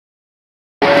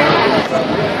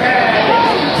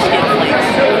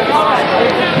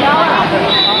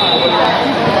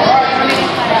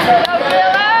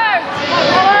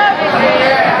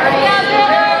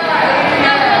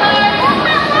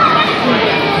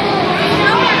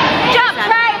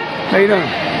How you doing?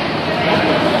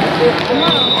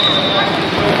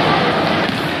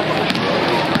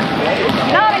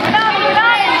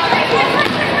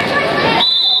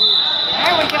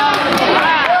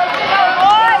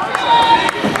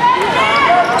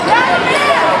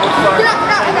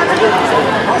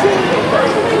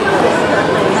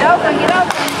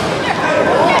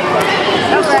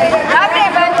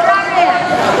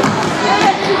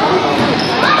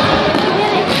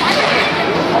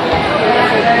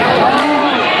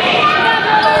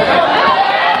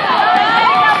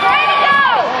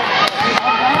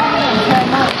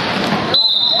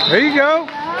 There you go.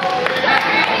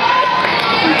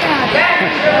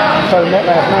 Started met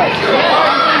last night.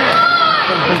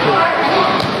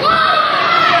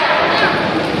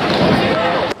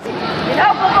 Get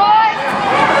up, boys.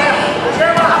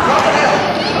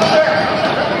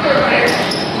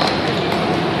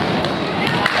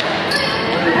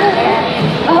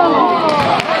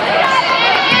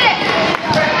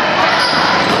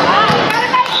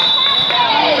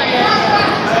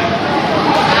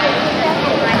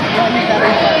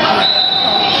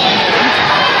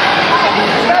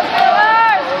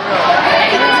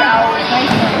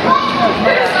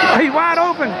 He's wide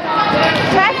open.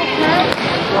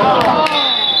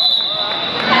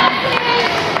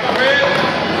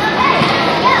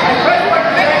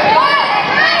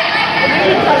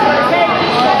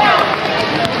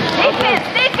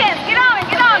 Defense, get on it,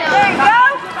 there you go.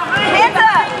 Hands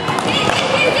up.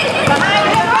 Behind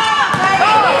him, there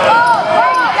you go.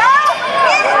 Get it,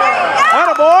 there you go.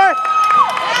 Atta boy.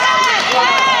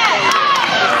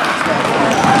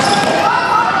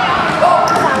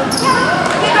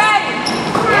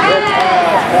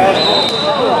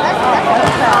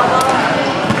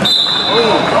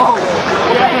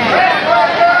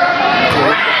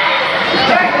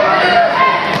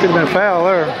 Could have been a foul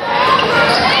there.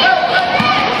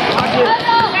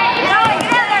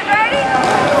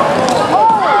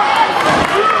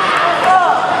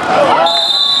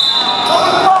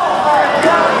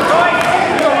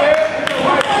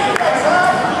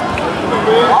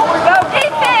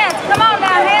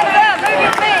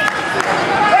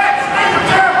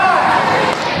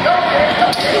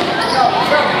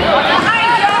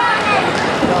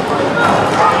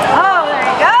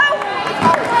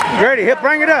 Grady, help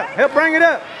bring it up. Help bring it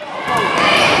up.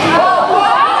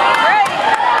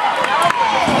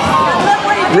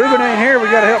 Ruben ain't here.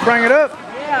 We got to help bring it up.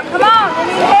 Yeah, come on.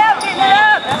 We need help getting it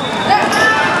up.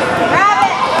 Grab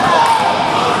it.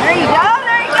 There you go.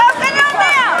 There you go. Sit it on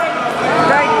down.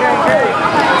 Great.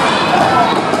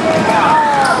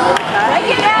 Take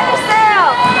it down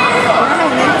yourself.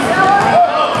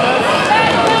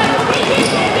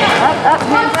 Up,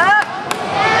 hands up.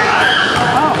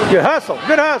 Good hustle.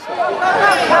 Good hustle. Go.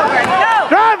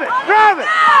 Drive it. Drive it.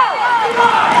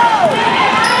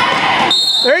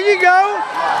 There you go.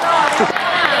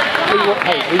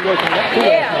 Okay,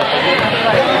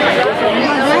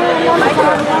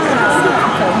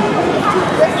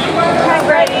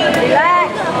 Grady,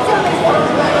 relax.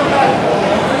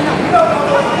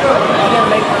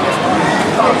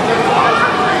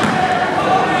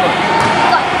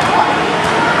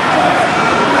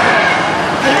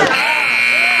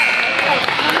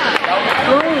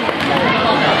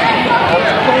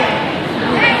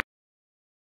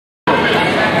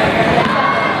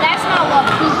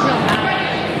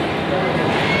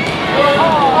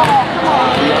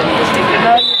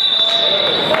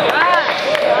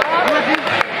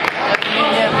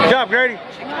 Good job, Grady.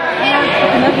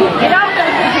 Get out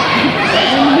there.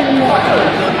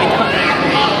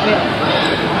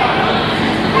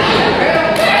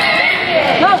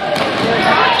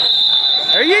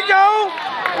 There you go.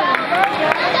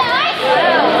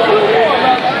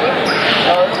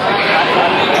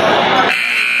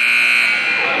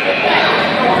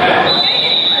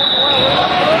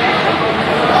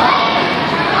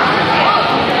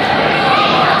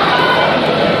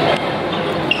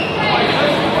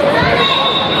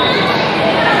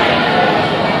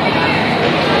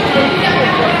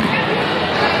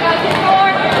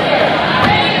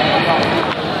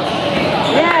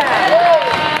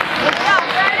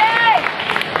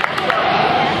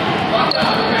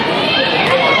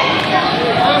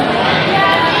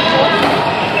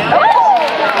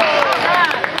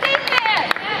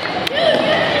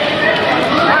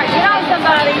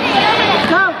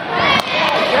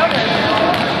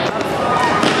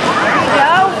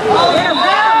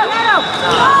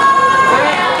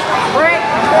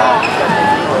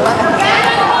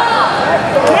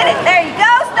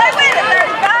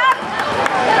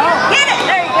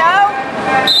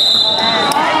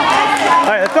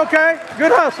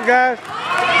 Good hustle, guys.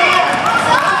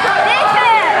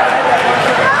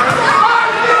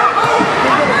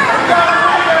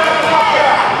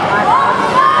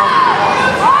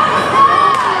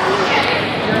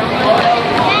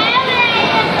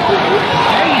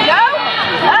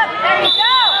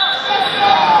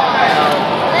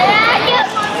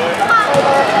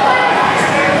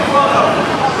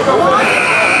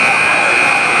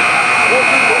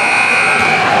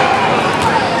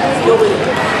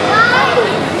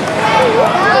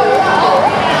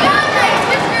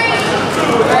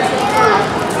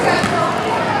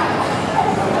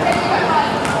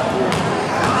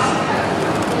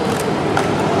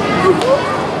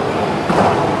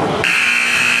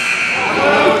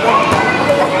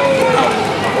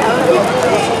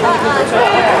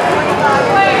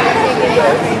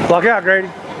 Block out, Grady.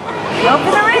 Go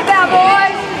for the rebound,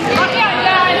 boys. Block out,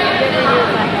 guys.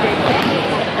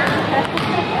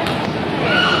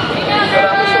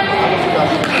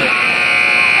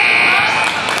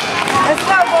 Let's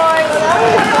go, boys.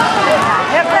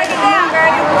 Yep, take it down,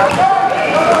 Grady.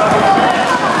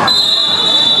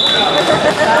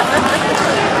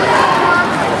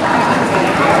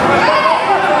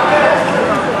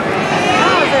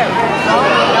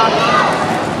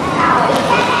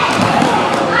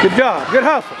 Good job. Good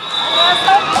hustle.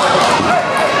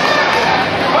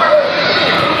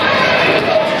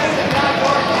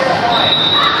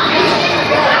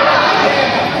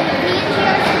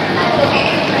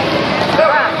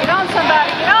 Get on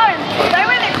somebody. Get on him. Stay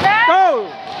with him, Zach. Go.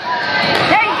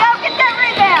 There you go. Get that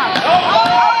rebound.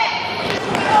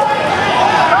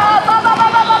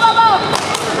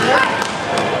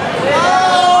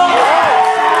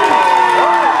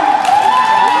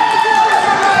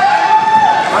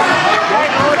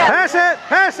 Pass it.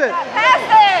 Pass it. Pass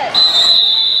it.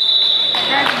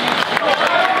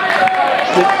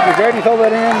 Did Grady throw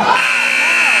that in?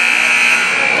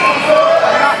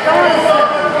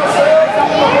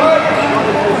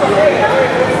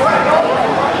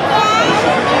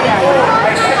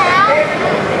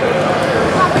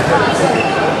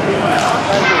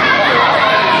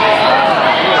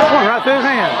 One right through his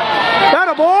hand. That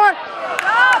a boy.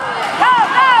 Go,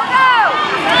 go, go.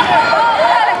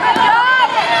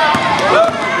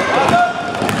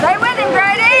 Stay with him,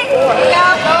 Grady.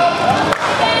 Grab it.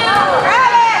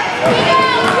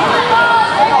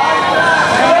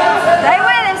 Stay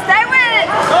with him, stay with him.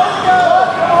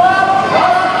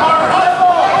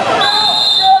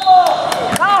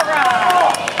 All right.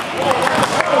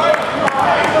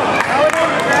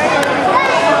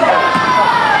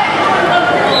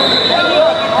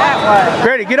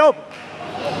 Grady, get open.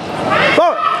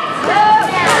 Throw it.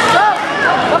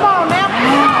 Come on now.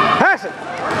 Pass it.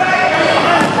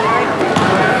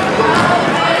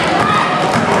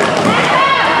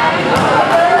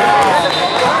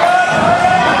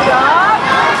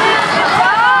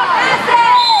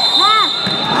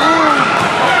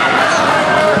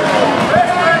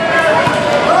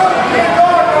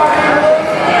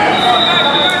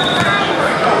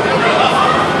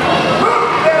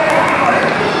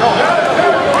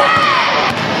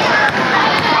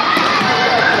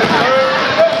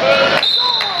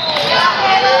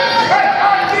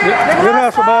 Good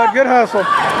hustle, bud. Good hustle.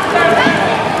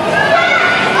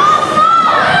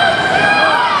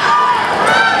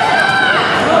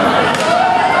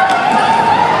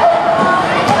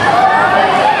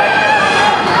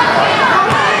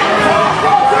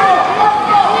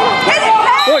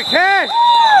 Boy, Cash.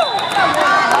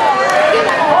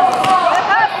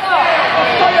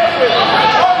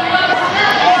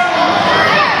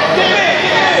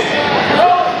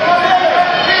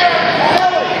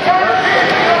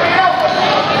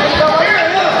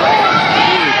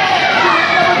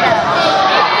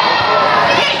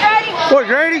 Boy,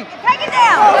 Grady. Take it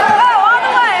down. Go all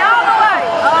the way, all the way.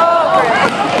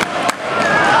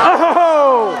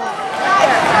 Oh!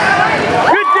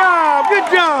 Good job, good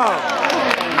job.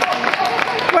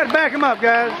 Go ahead and back him up,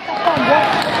 guys. Get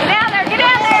down there, get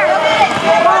down there.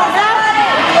 Come on, now.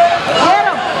 Get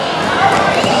him.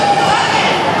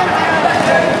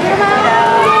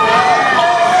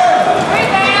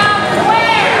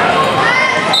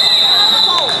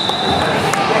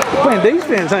 Playing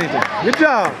defense, ain't they? Good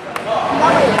job.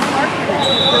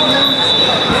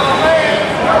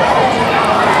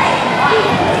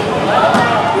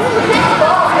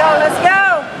 Let's go.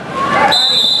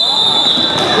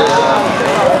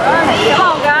 Come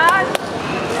on, guys.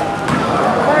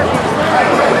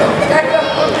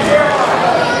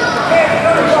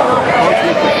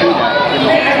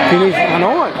 He needs, I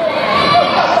know it.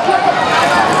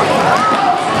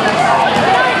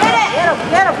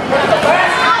 Get him.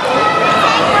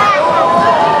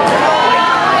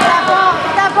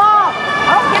 That ball.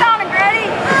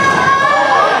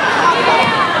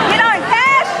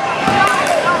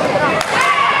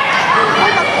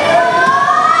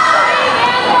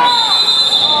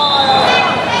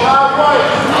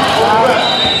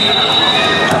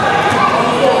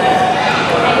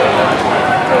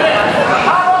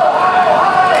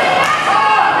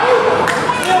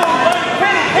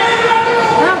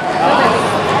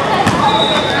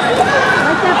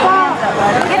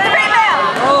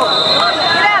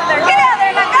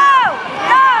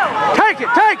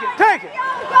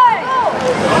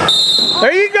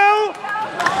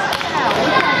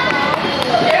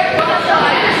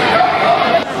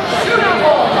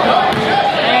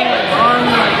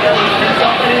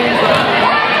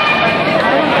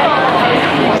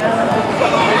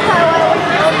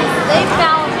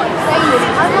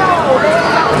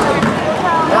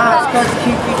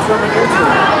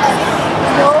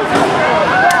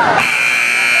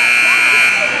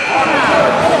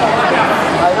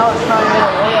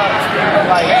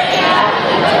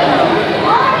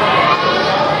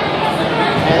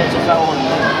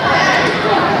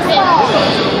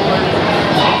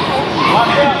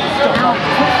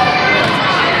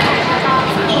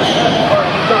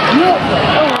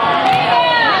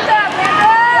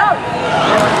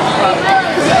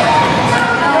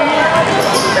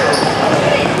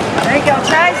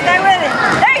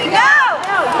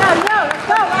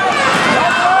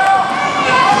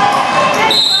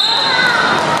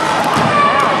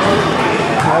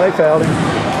 fouled him.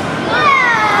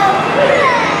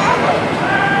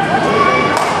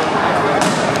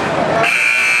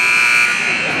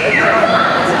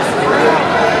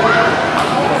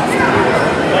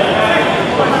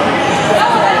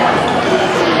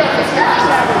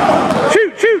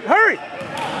 Shoot, shoot, hurry!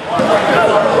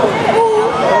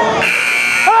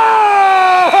 Oh!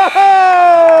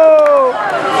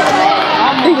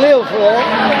 He lives for that.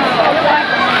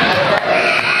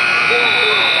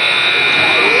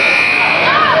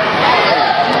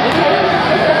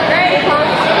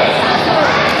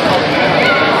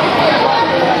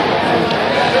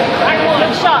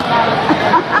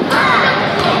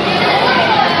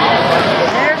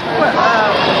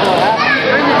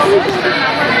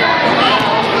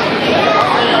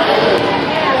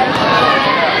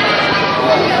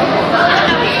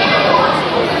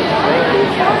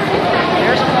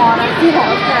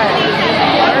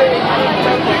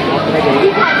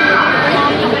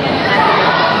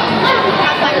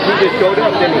 He just showed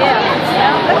up, didn't he?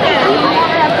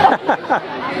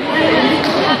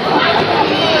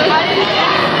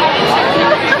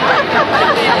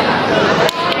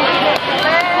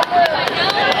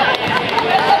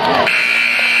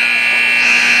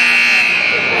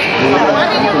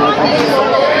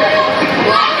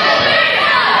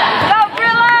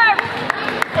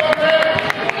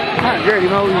 Grady,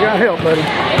 Mo, you got help, buddy.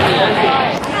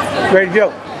 Grady,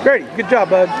 Joe. Grady, good job,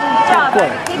 bud. Good job,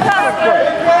 buddy. Keep going.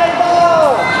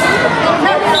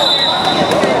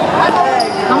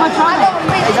 How much on it?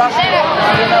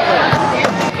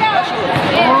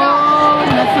 Oh,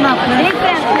 that's enough.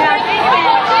 Defense now,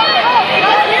 defense.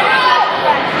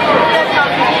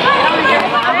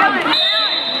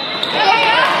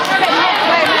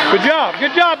 Good job.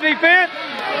 Good job, defense.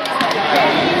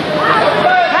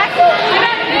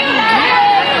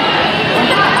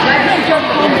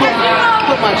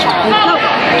 Put my child.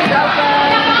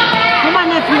 Come on,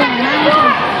 nephew.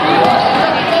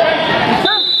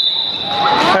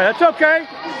 Hey, that's okay.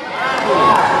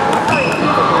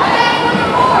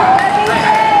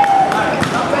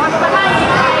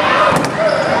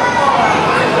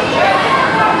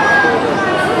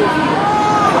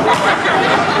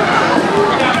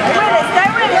 Stay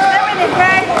with it,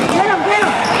 Greg. Get him, get him.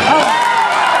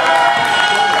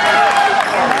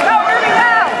 Go, where we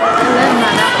go?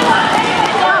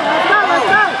 Let's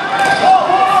go.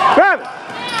 Grab it.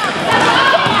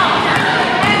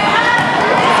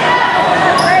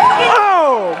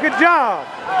 Oh, good job.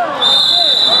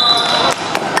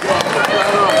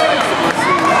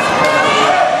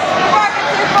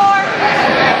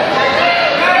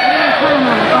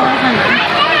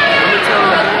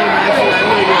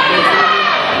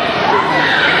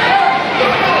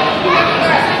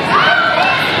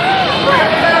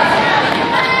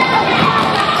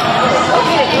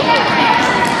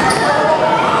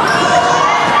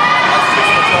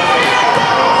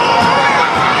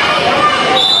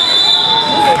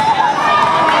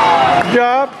 Good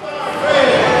job.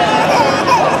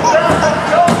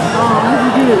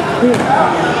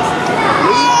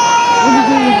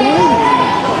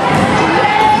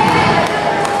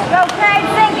 Go, Craig,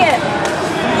 sink it.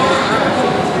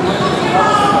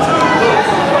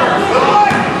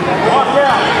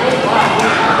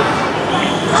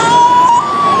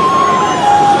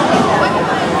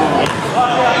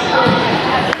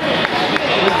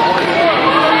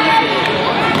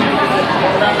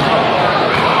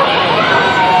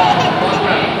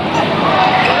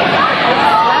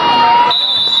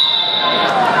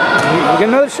 Get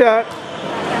another shot.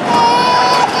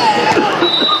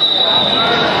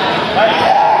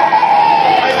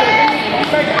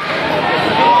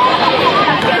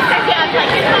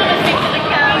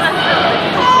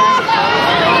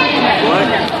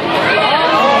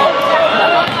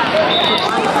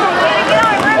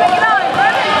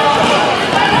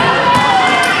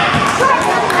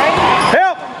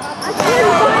 Help!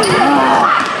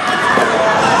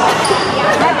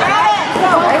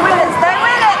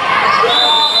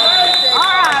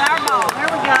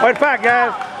 Way to pack,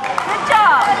 guys. Good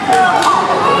job.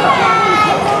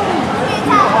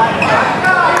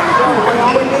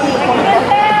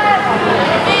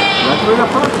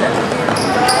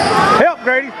 Help,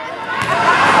 Grady.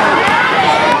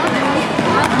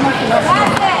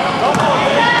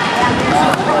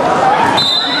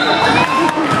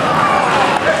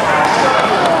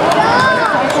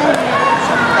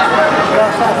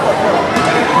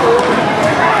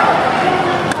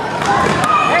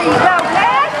 There you go,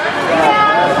 Cash.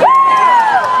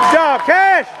 Good job,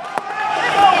 Cash.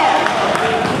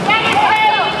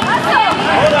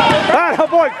 All right, oh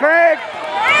boy, Craig.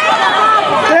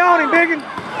 Stay on him, biggin.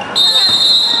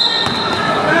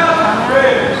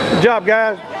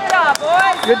 job, guys. Good job,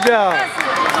 boys. Good job.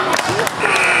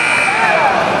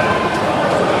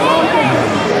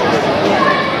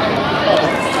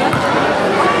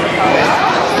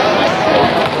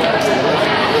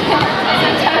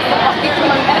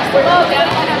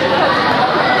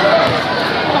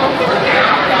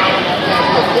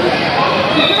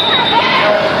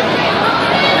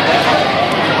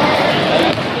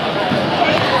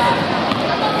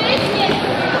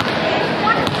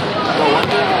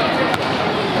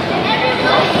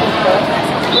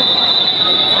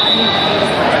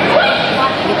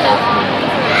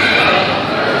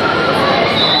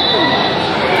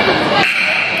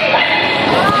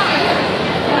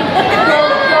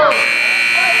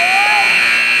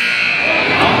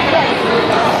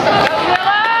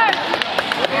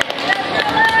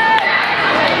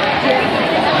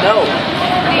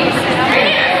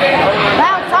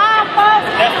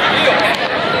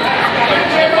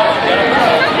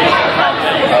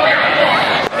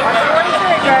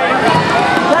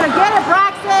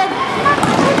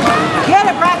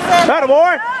 Atta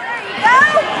boy.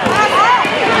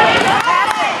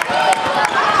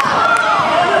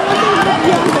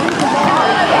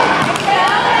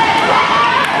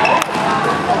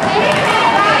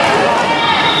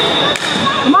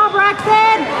 Come on,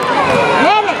 Braxton.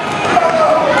 Hit it.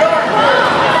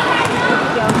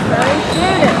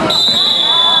 Shoot it.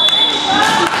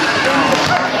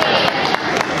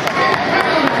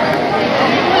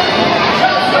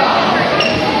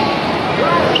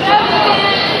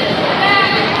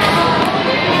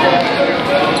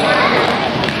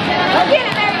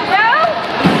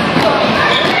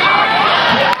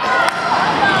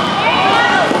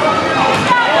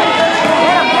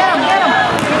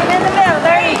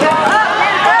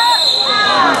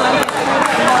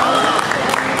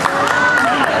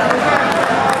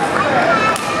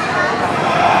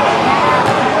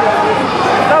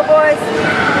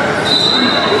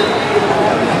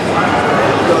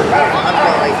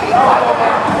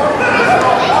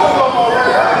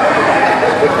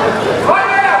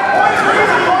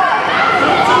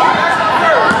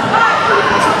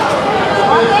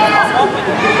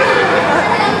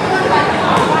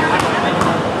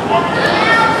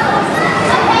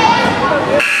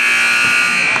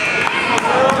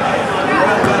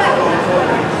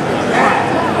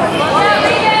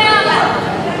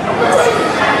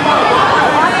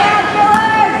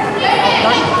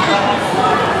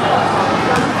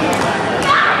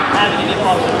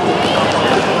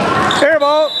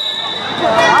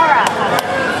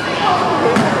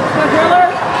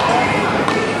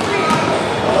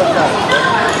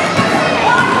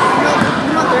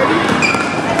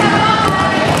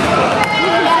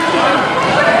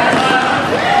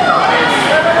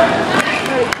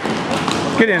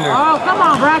 Get in there. Oh, come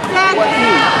on, Braxton.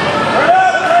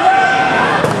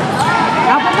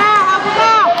 Help him out, help him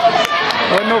out.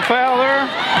 Wasn't no foul there.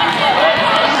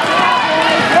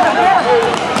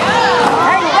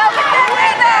 There you go, get that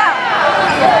rebound.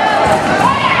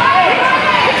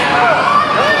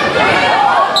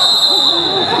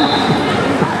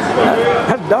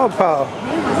 That's dog pile.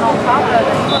 He was on top of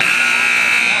it.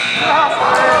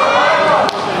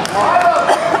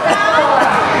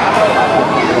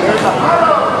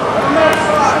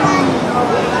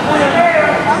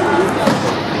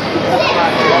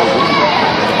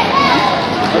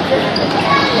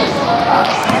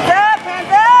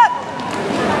 Hands up!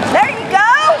 There you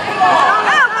go!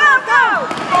 Go!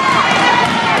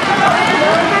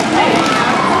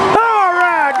 All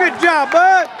right, good job,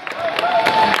 bud.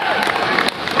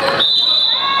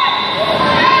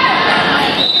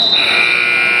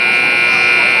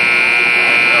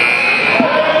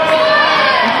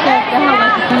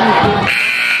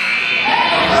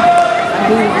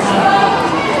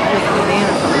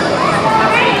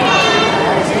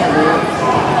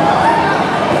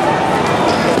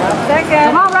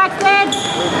 Come on, Braxton.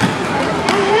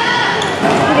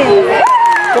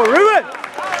 Go, Ruben.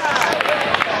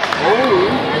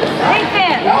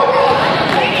 Defense!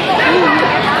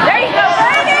 There you go,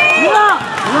 Grady!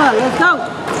 Yeah, let's go.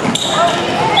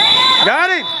 Got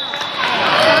him.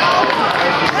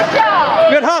 Good job!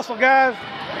 Good hustle, guys.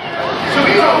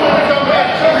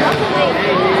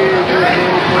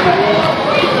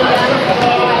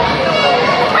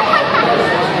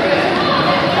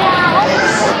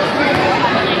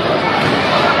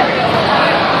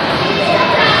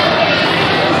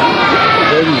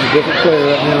 Brady's a different player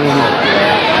right now.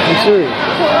 I'm serious.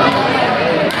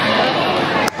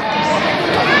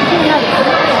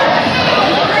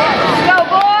 Go,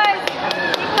 boys!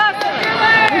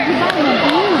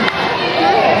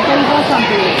 Keep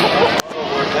hustling.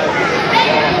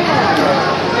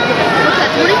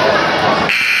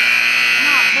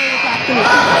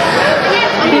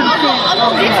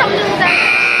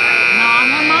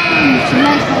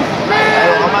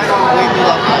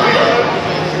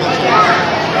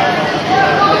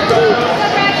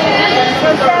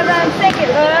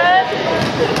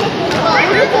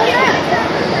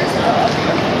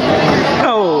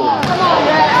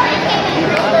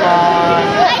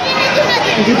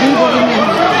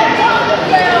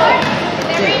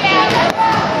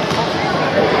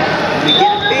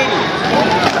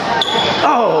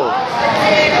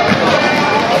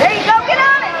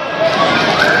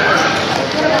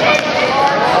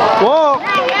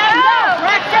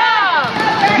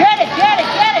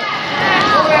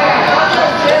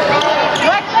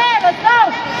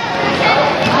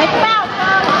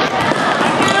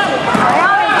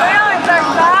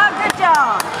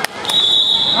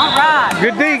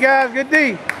 Good D, guys. Good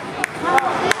D.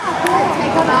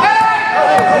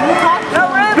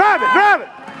 Drive it. Drive it.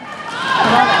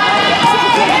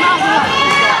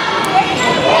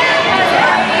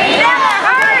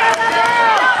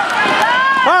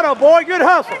 Auto boy. Good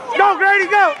hustle. Go, Grady.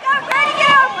 Go. Go, Grady.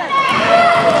 Get open.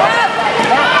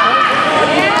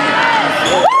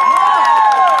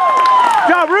 Good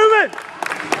job, Ruben.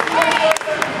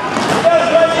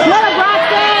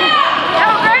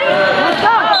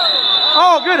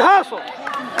 Oh, good hustle.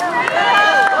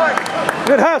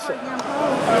 Good hustle.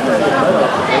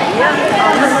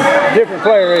 Different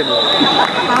player, isn't it?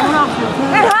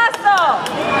 Good hustle.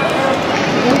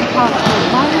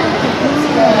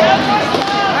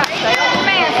 Stay on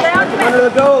command. Stay on command. Under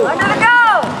the goal. Under the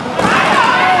goal.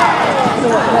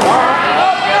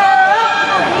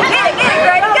 Get it,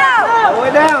 Grady. Go. All the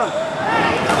way down.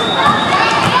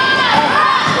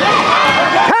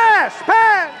 Pass.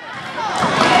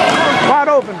 Wide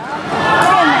open.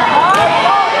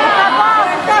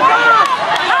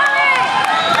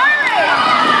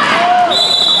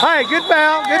 Hey, good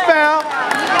foul.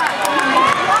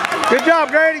 Good job,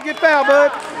 Grady. Good foul,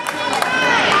 bud.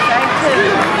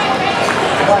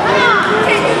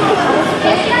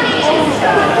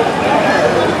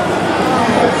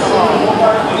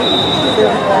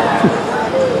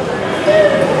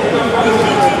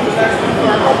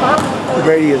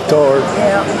 Grady is tired.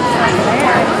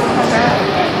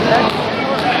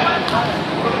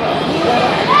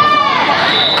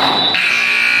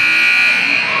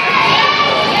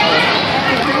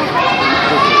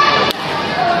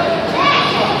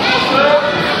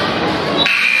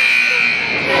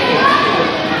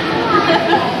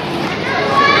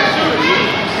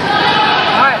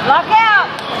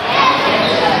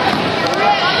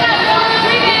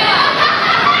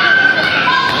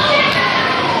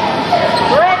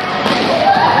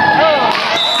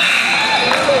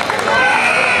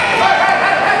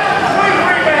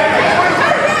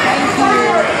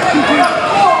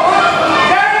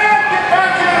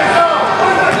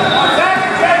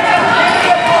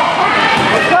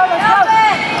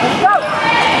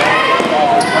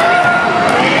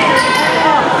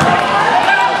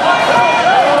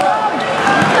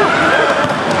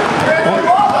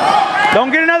 Don't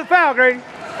get another foul, Grady. Get it.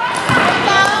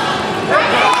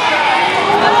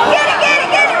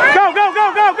 Go.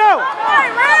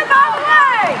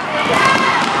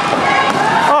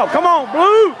 Oh, come on,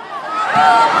 Blue.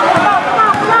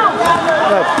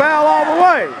 That's foul all the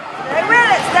way. Stay with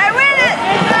it.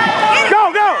 Get it. Go.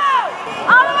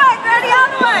 All the way, Grady, all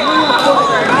the way.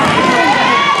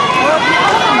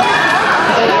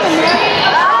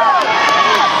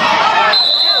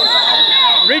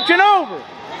 Reaching over.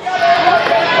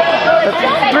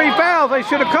 That's 3 fouls they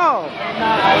should have called.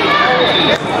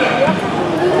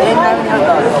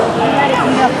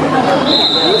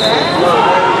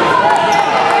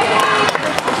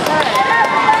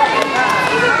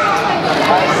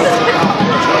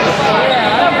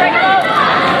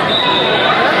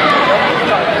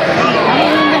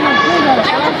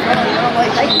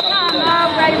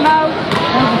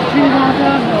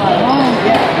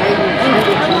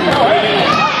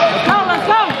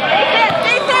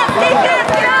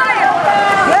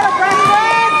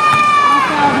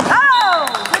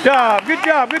 Good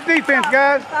job. Good defense,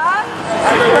 guys.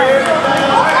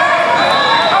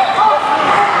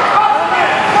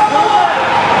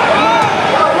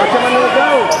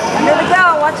 Under the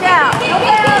goal, watch out.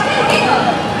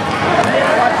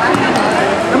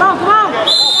 Come on.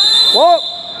 Whoa.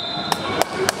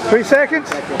 3 seconds.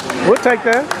 We'll take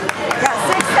that. Got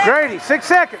 6 seconds. Grady, 6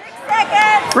 seconds. 6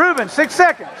 seconds. Ruben, 6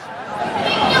 seconds.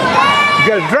 You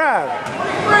got to drive.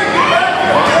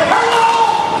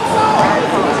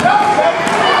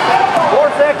 4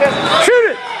 seconds. Shoot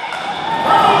it.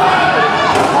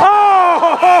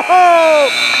 Oh,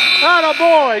 atta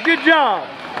boy. Good job.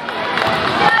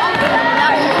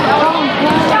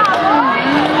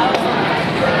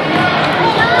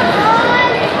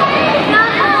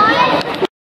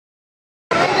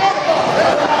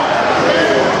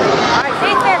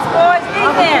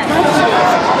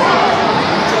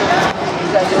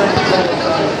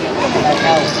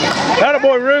 Atta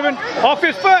boy, Ruben. Off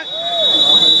his foot.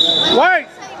 Wait.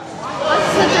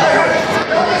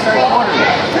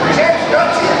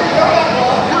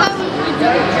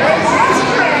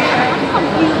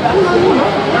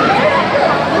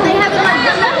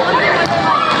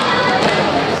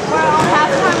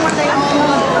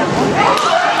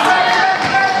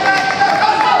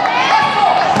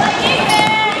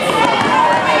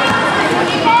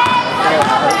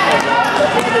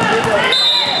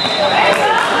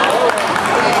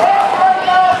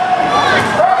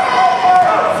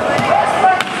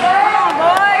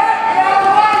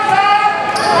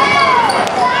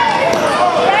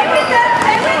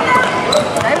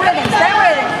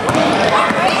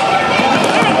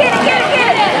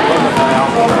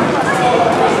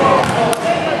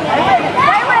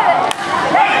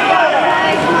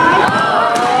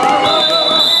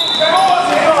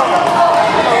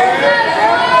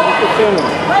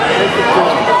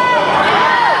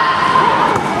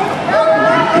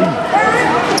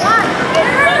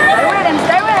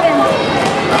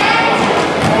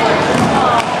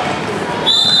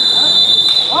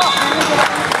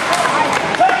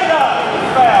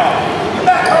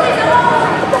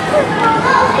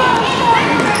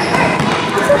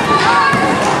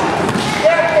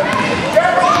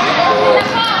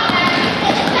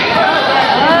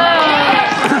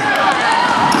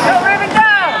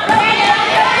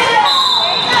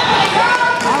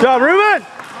 Good job, Ruben.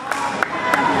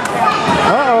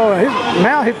 Uh-oh, he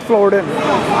now hit the floor, didn't he?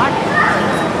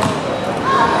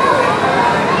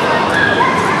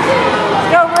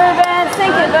 Go, Ruben.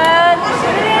 Sink it, bud.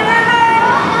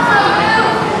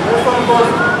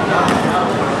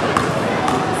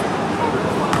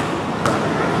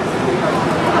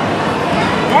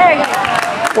 There you go.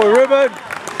 Boy, Ruben.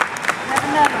 Have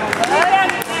another one.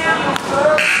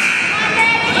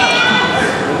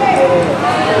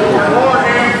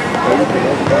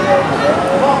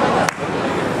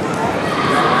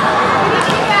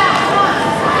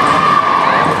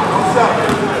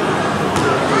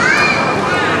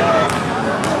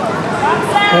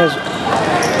 Has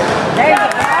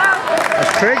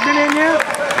Craig been in yet?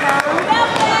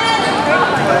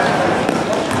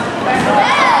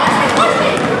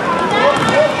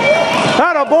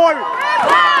 Atta boy!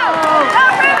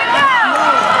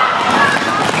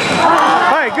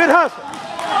 Hey, good hustle.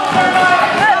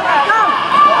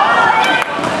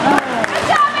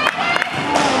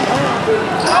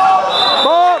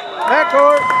 Ball,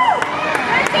 backcourt.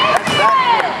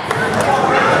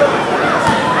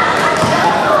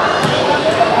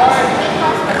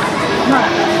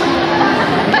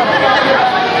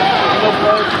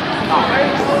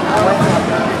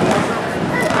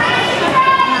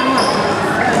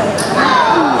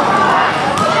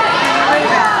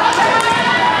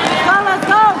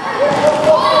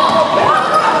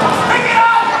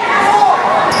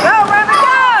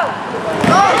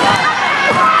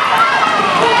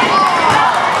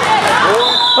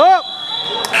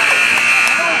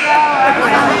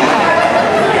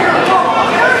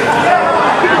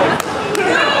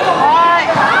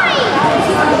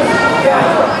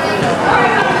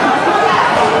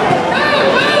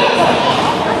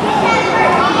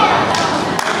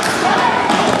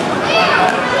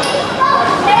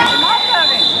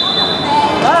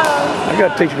 I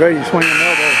got to teach Grady to swing them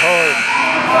elbows hard.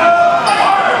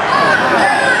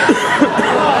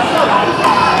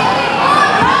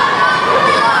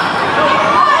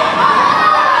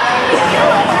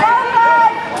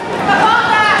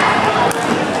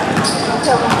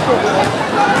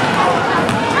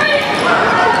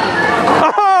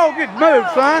 Oh, good move,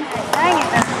 son. Dang it.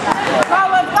 Let's go,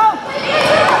 let's go.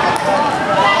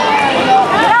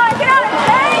 Get on it,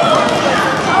 Dave.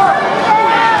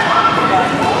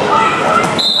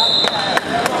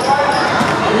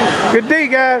 Good D,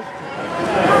 guys.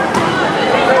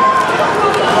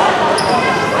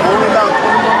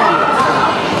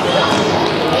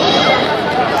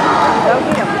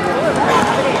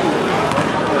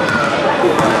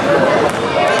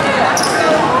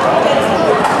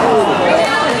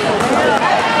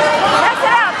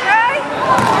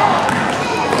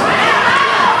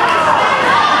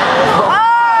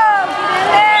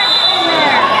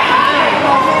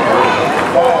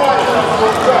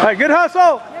 Hey, good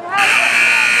hustle.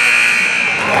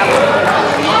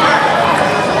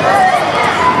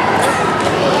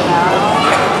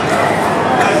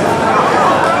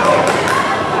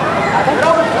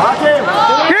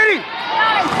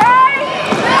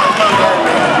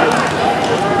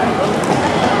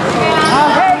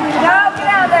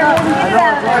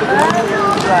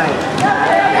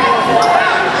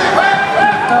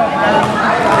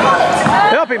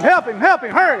 Help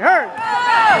him, hurry, hurry.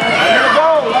 Let's go.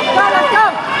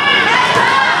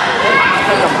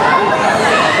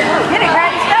 Get it,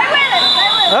 Grady, stay with it,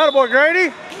 Atta boy, Grady.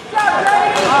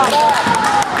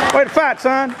 Way to fight,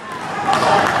 son.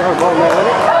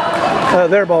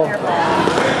 Their ball.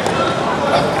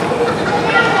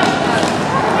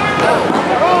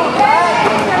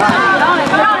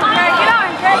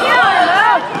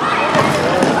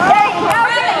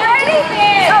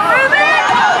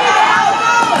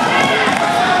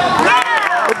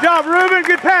 Good job, Ruben.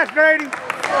 Good pass, Grady.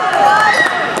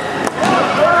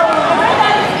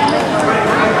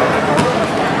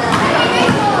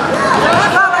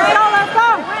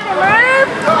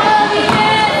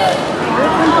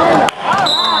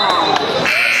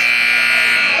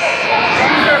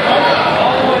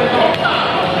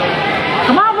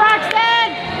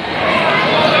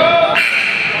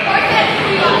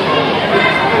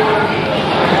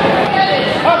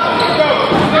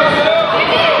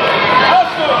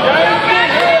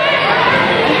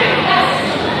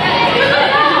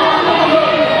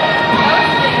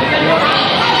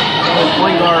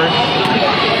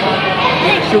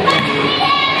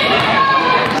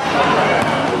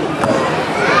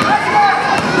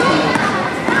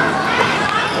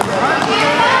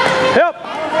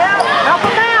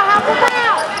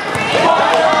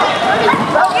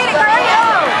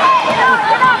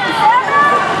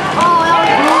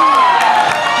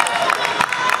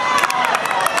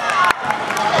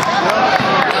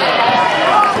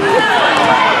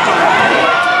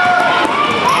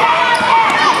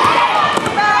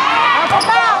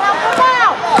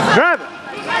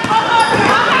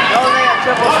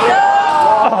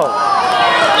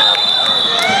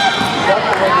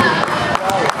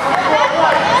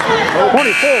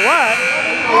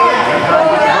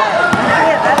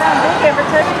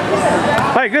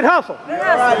 good hustle. Good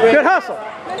hustle. Good hustle.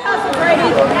 Good hustle, Grady.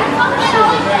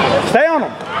 Stay on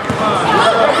them.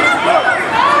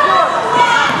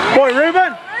 Boy,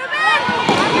 Reuben.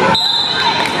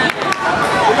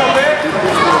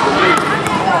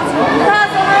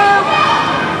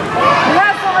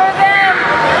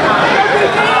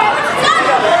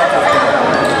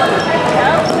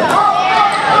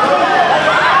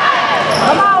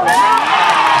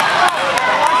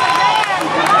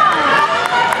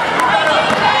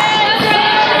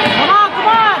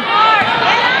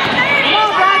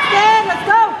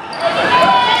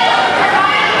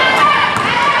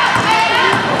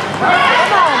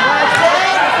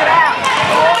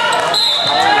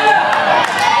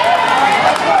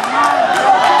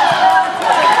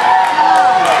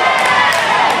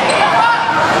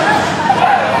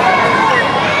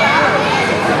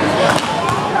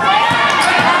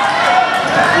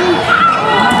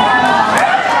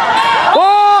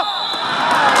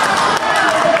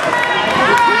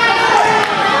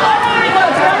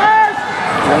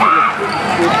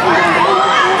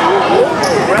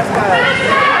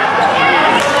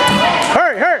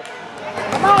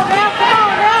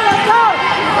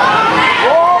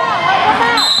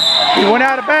 He went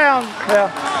out of bounds. Yeah.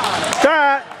 It's all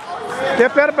right.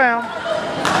 Step out of bounds.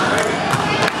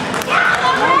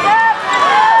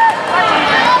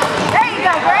 There you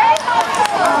go, Grady.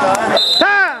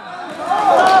 Time.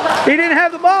 He didn't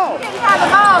have the ball. He didn't have the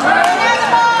ball. He didn't have the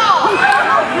ball.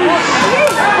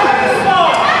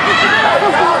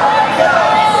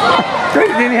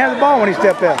 Grady didn't have the ball when he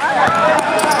stepped out.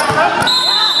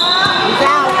 He's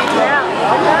out.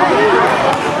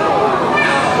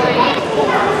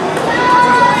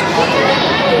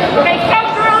 Okay,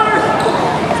 coach runners.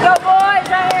 Let's go, boys.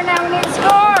 Right here now. We need to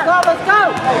score. Let's go.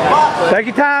 Take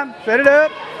your time. Set it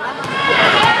up.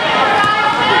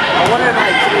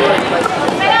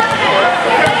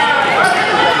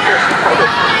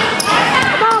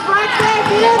 Come on, Braxton,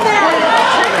 get in there.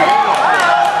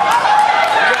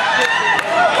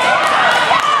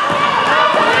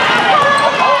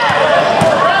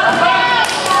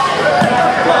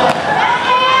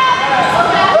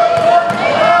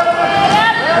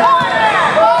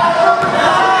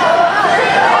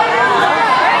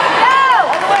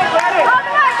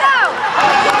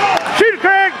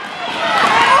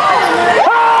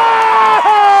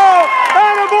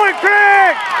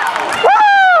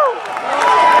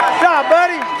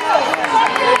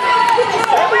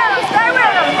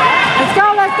 Let's go,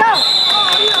 let's go.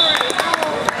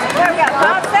 There we go.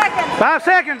 5 seconds. 5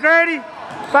 seconds, Grady.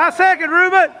 5 seconds,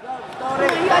 Reuben.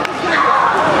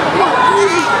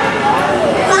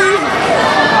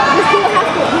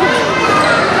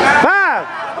 5,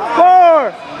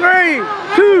 4, 3,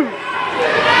 2.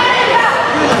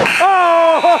 Oh!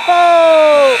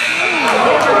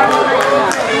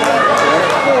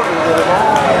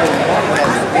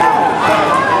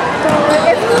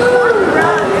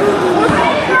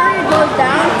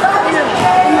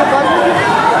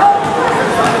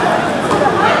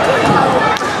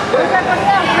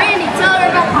 Randy, tell her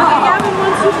about the Gavin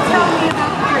wants you to tell me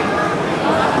about the tree.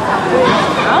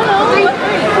 I don't know.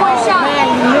 3-point shot. Man,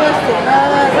 you missed it.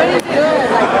 It's good.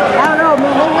 Like, I don't know,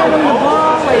 man. They had him the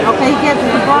ball. Like, okay, he gets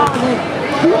the ball. And then,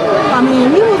 I mean,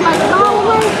 he was like all the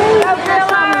way through. Go,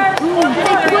 Grillers.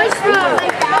 They pushed me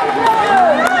like that.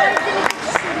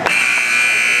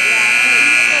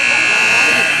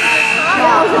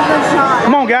 That was a good shot.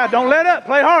 Come on, guys. Don't let up.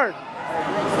 Play hard.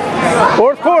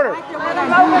 4th quarter. Let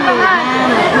them over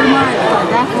behind.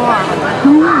 That's hard.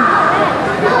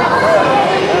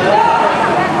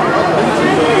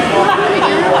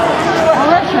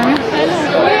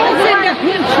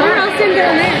 I'll send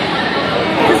down there.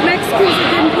 Because Mexicans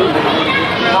are good people.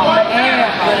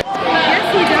 Yes,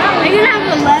 he does. Are you going to have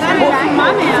the letter back?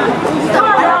 My man.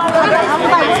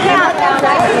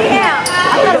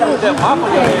 I'm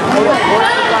like, count.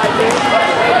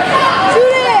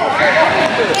 Shoot it!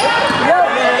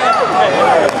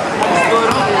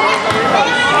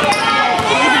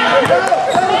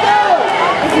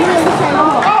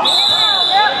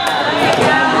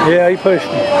 Yeah, he pushed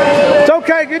him. It's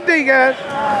okay. Good D, guys.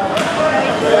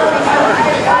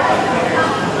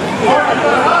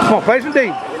 Come on, play some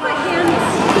D.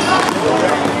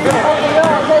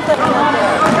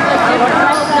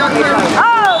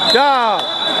 Oh! Job.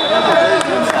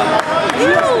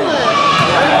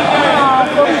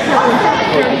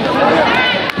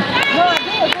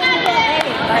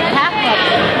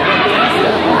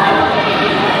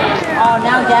 Oh,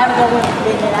 now Gavin go with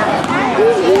big it out.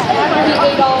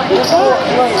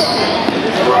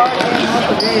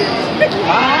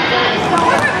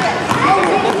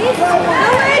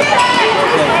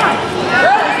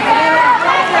 Go,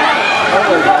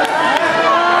 Good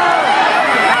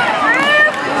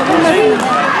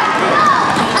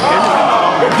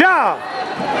job.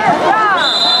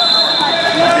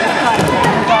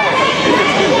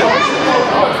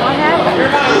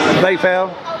 They foul.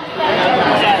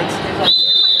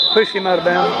 Push him out of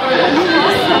bounds.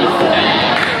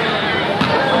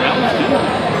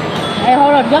 Hey,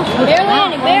 hold on, just Barely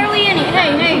in it, barely in it.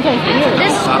 Hey, hey.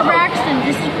 This is for Braxton.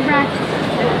 This is for Braxton.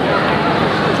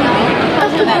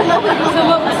 So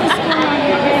what was the score on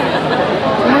your game?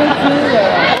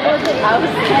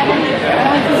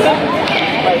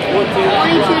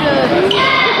 22 to...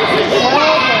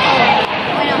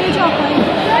 Who'd y'all play?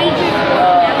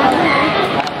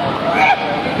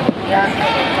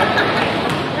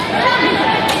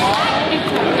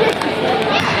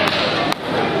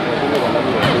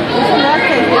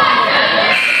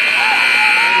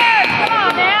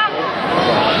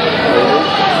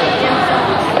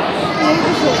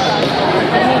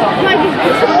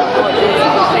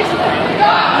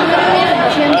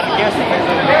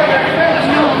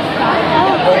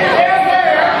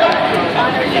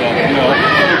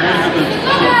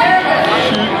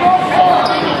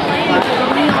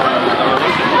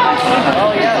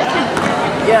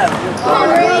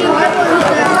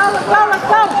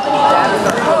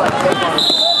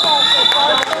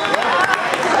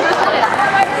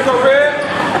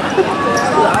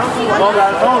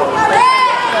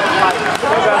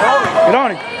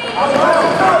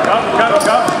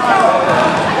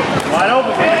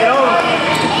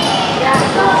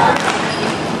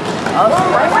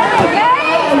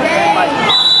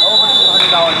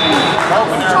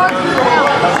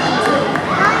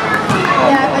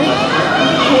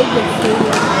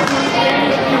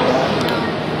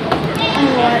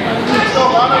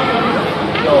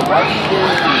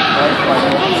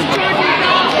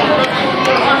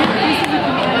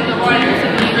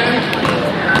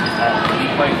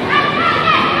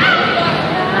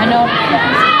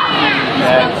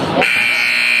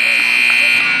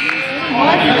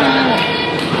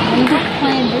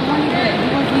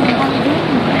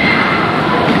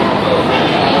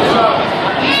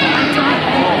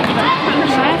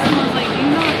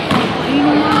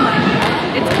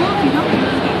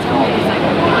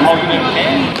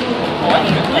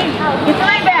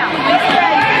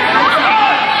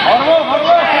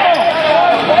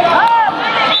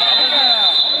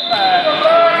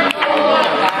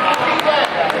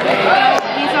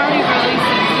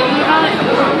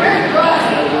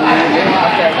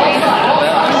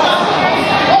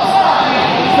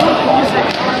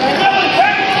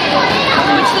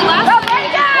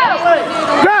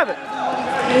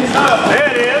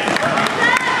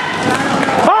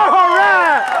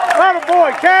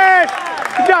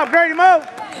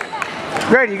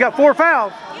 4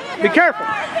 fouls. Be careful.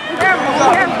 Careful,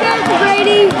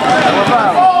 Grady. Rebound.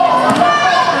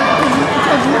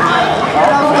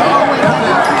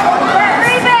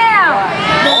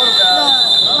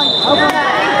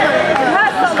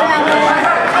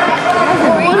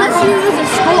 Unless you use a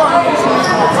score.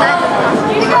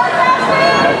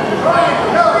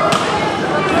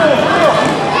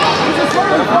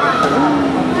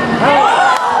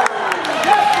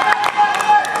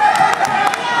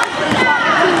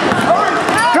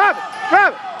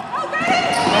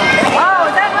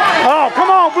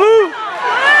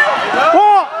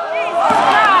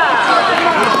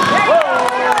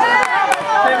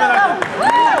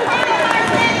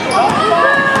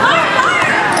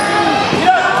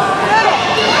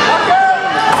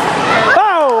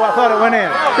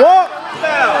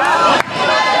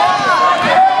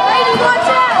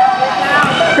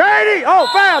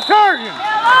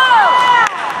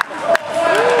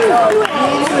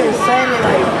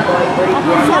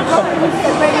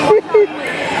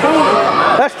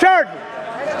 That's charging.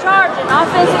 That's charging.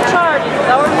 Offensive charging.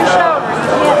 Lower your shoulders.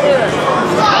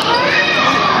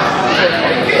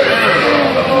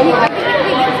 You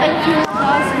can't do it.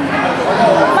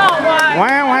 Come on, Wyatt.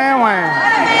 Wham, wham, wham.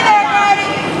 Let him be there,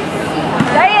 Grady.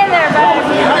 Stay in there, buddy.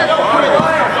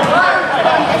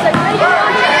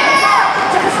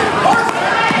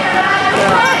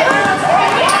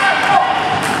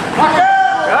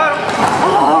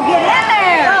 Oh, get in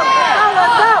there. Go,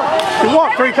 let's go. You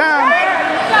walked 3 times.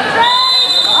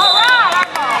 All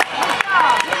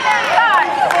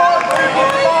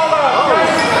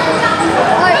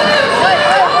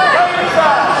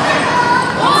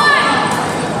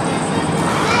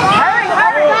right.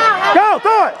 Hurry, hurry. Go,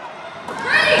 throw it.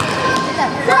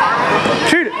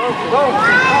 Shoot it. Move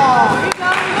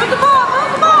the ball,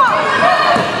 move the ball.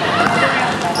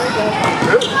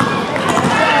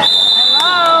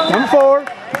 Hello. Number 4.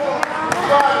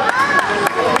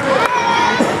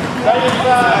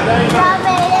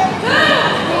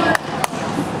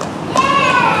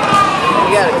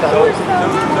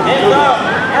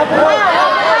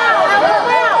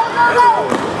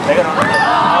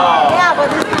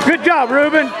 Good job,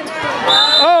 Ruben.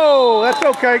 Oh, that's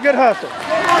okay. Good hustle.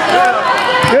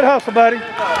 Good hustle, buddy. All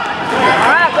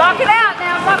right, block it out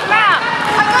now. Block it out.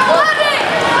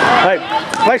 Hey,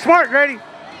 play smart, Grady. Do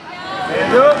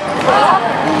it.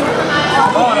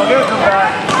 Come on, I'll give it some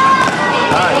back.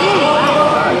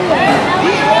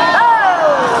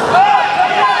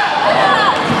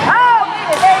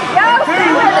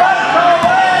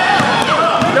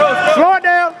 Slow it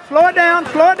down, slow it down,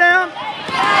 slow it down.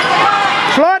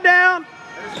 Slow it down.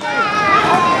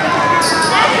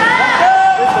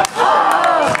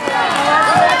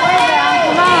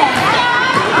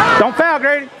 Don't foul,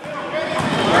 Grady.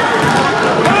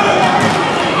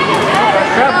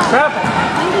 Trap him.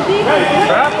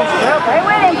 Trap him. Hey,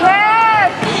 winning, Brad.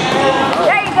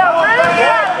 There you go, Ruben.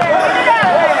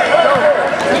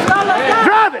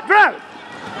 Drive it, drive it.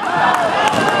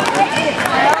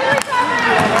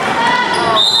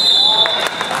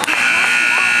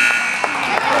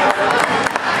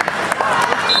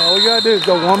 All we gotta do is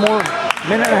go one more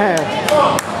minute and a half.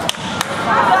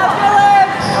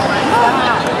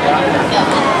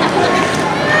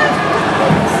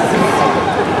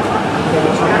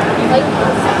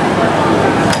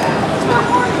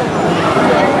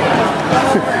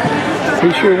 He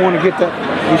sure wanted to get that.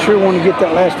 He sure wanted to get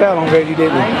that last foul on Grady,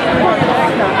 didn't he?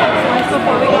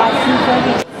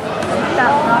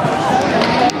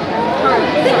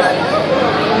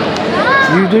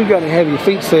 You do got to have your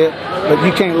feet set, but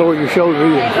you can't lower your shoulder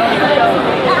either.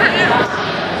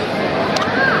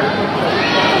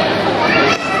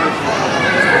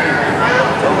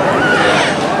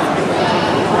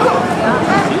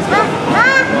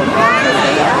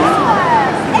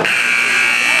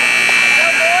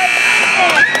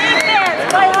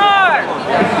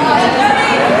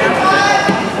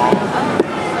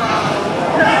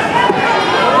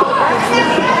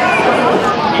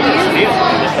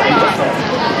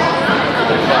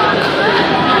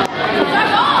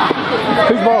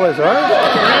 Whose ball is it? All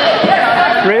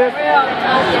right? Red?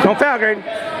 Don't foul, Grady.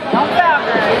 Don't foul,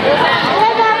 Grady.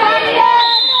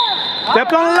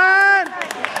 Stepped on the line.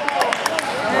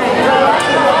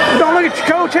 Don't look at your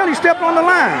coach. Hell, he stepped on the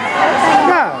line.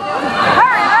 God.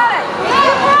 Hurry, run it.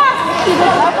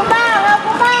 Help him out, help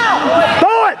him out.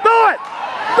 Throw it, throw it,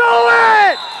 throw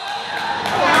it.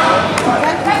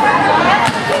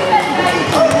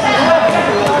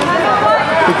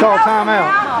 He called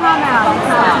timeout.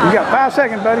 You got 5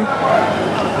 seconds, buddy.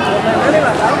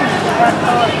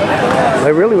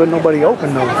 There really wasn't nobody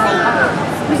open though.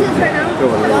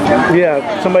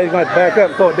 Yeah, somebody's going to back up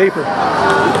and throw it deeper.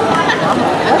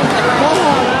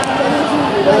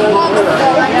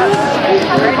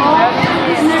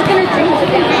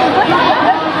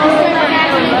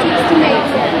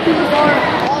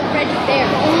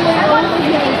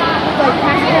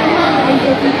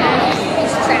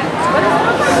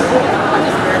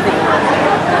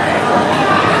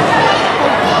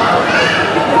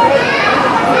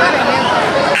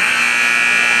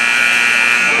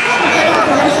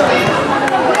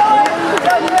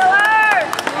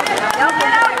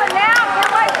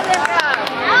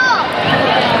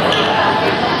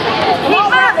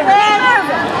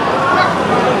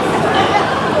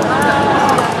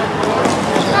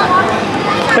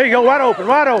 There you go, wide open,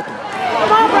 wide open.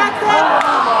 Come on, Braxton.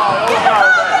 Get the ball.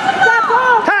 Stop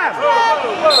ball. Time.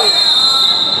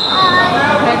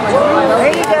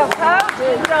 There you go, coach.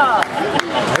 Good job.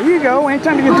 There you go.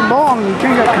 Anytime you get the ball and you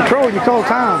can't get control, you call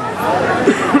time.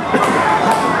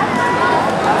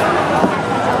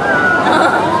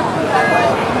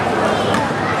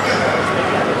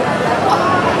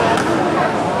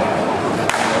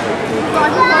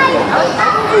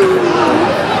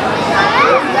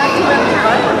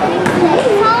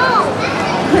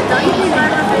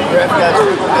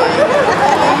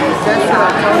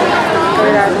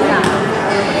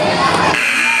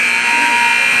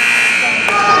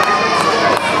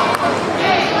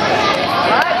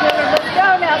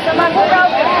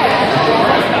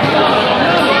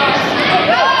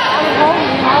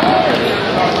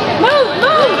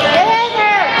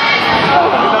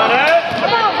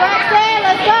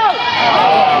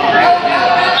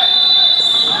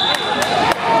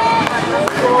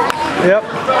 Yep.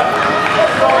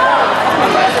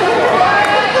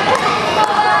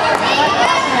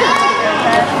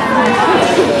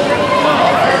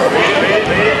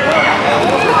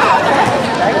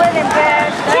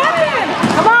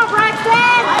 Come on,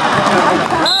 Braxton.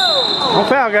 Don't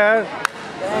foul, guys.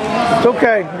 It's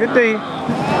okay. Good D.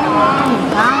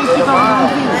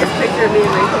 Let's picture me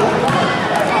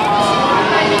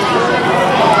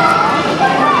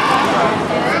and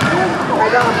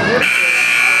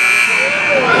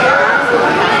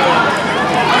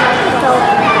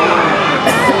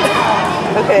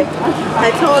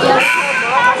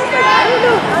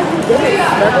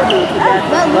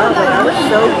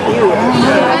so cute.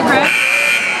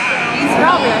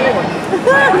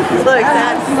 Look,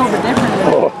 that's a little bit different.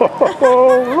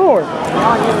 Oh, Lord.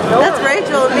 That's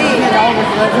Rachel and me.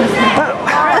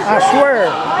 I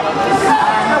swear.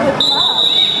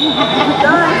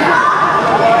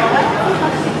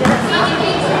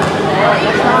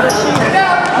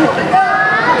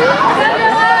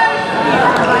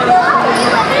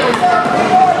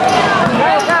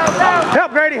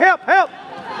 Help, Grady, help, help.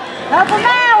 Help him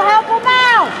out, help him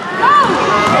out.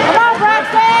 Come on,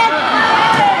 Braxton.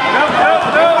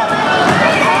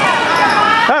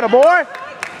 Atta boy.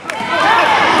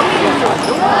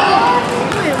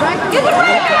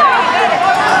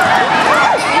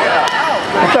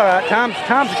 That's all right.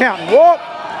 Time's counting. Walk.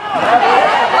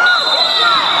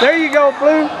 There you go,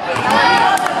 Blue.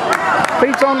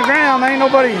 Feet's on the ground. Ain't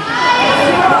nobody.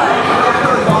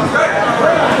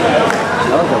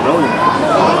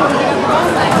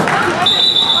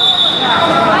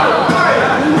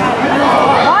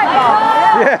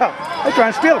 Yeah, they're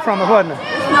trying to steal it from us, wasn't they?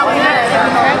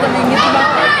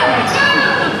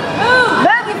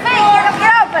 Move your feet,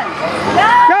 get open.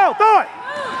 Go, throw it.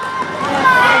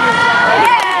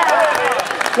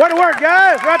 Yeah. Way to work,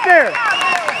 guys. Right there.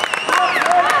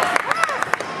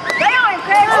 Stay on him,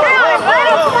 Craig. Stay on him,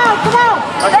 buddy. Come on, come on.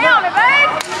 Stay on him, babe.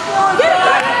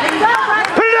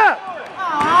 Put it up.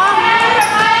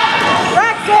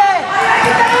 Braxton.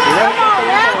 Come on,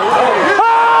 man.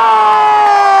 Oh!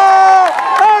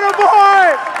 Atta boy!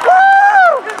 Woo!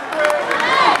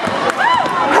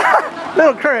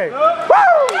 Little Craig. Woo!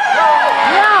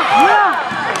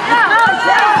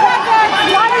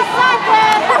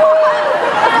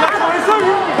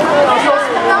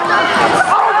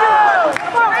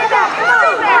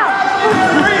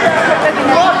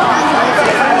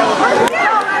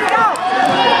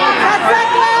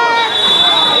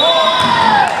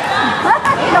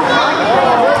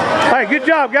 Hey, good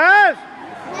job, guys.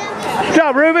 Good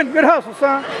job, Ruben. Good hustle,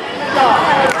 son.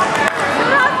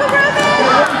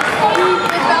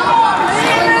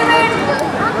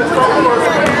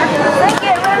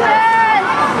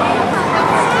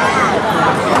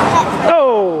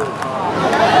 Oh!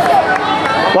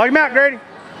 Log him out, Grady.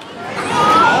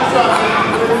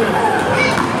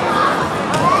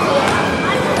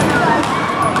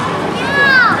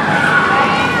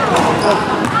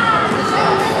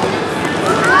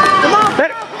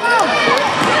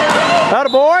 Atta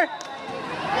boy.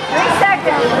 3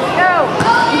 seconds. Let's go.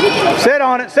 Sit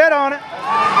on it. Sit on it.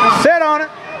 Sit on it.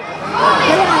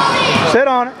 Sit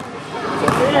on it.